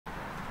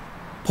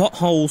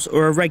Potholes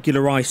are a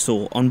regular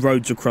eyesore on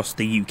roads across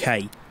the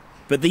UK,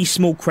 but these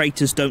small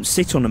craters don't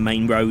sit on a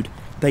main road,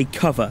 they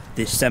cover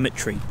this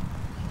cemetery.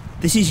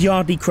 This is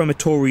Yardley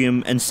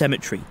Crematorium and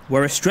Cemetery,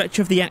 where a stretch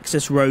of the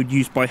access road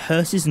used by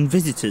hearses and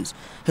visitors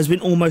has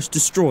been almost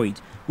destroyed,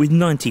 with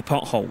 90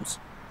 potholes.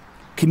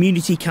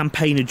 Community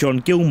campaigner John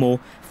Gilmore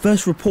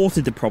first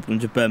reported the problem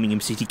to Birmingham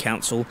City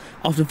Council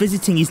after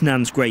visiting his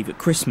nan's grave at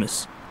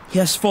Christmas. He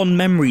has fond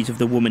memories of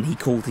the woman he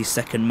called his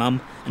second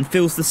mum and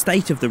feels the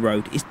state of the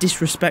road is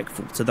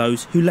disrespectful to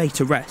those who lay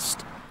to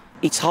rest.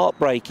 It's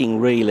heartbreaking,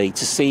 really,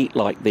 to see it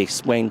like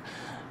this when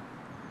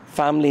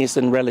families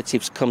and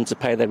relatives come to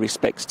pay their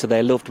respects to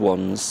their loved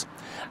ones,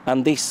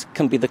 and this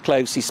can be the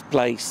closest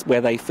place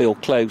where they feel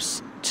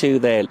close to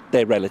their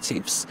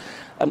relatives.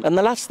 And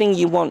the last thing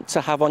you want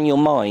to have on your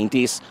mind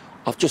is,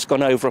 I've just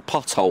gone over a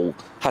pothole,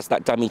 has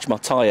that damaged my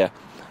tyre?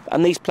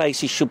 And these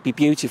places should be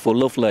beautiful,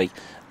 lovely,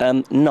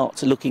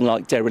 not looking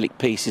like derelict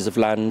pieces of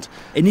land.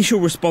 Initial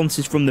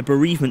responses from the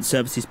bereavement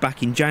services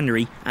back in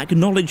January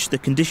acknowledged the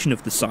condition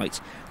of the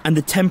site and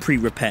the temporary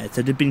repairs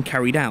that had been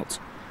carried out.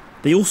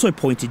 They also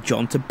pointed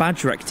John to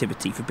badger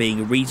activity for being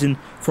a reason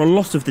for a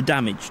lot of the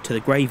damage to the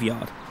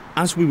graveyard.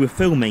 As we were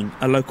filming,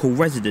 a local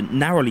resident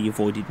narrowly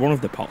avoided one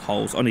of the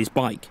potholes on his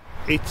bike.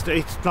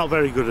 It's not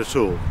very good at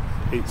all.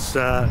 It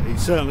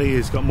certainly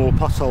has got more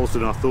potholes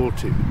than I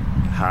thought it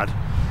had,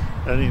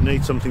 and it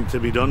needs something to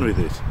be done with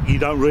it. You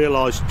don't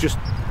realise just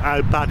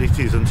how bad it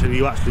is until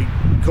you actually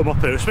come up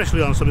here,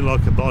 especially on something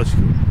like a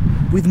bicycle.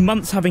 With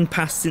months having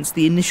passed since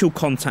the initial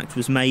contact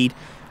was made,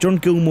 John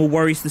Gilmore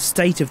worries the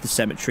state of the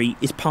cemetery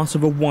is part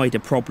of a wider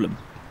problem.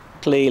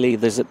 Clearly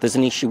there's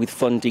an issue with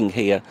funding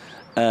here,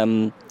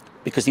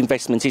 because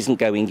investment isn't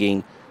going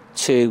in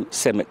to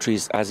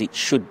cemeteries as it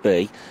should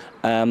be.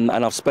 And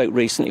I've spoke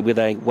recently with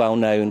a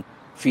well-known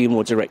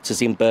funeral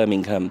directors in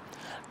Birmingham,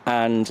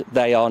 and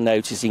they are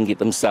noticing it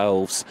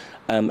themselves.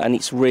 And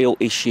it's real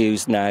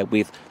issues now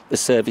with the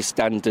service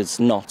standards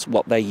not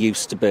what they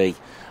used to be.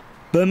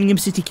 Birmingham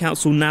City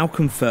Council now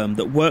confirmed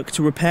that work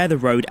to repair the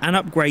road and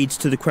upgrades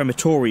to the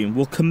crematorium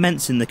will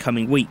commence in the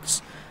coming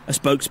weeks. A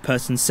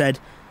spokesperson said,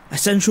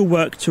 essential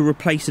work to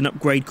replace and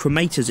upgrade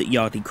cremators at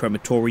Yardley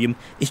Crematorium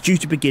is due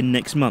to begin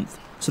next month,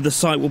 so the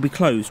site will be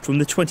closed from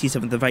the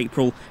 27th of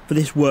April for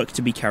this work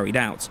to be carried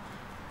out.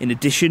 In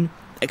addition,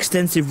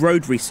 extensive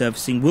road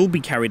resurfacing will be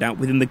carried out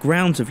within the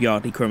grounds of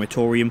Yardley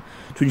Crematorium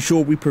to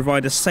ensure we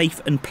provide a safe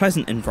and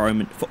pleasant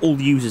environment for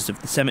all users of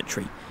the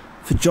cemetery.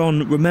 For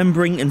John,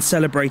 remembering and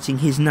celebrating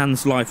his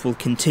nan's life will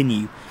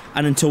continue,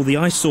 and until the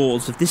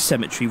eyesores of this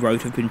cemetery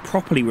road have been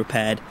properly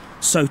repaired,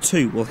 so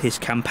too will his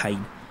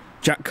campaign.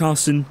 Jack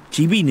Carson,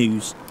 GB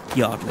News,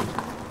 Yardley.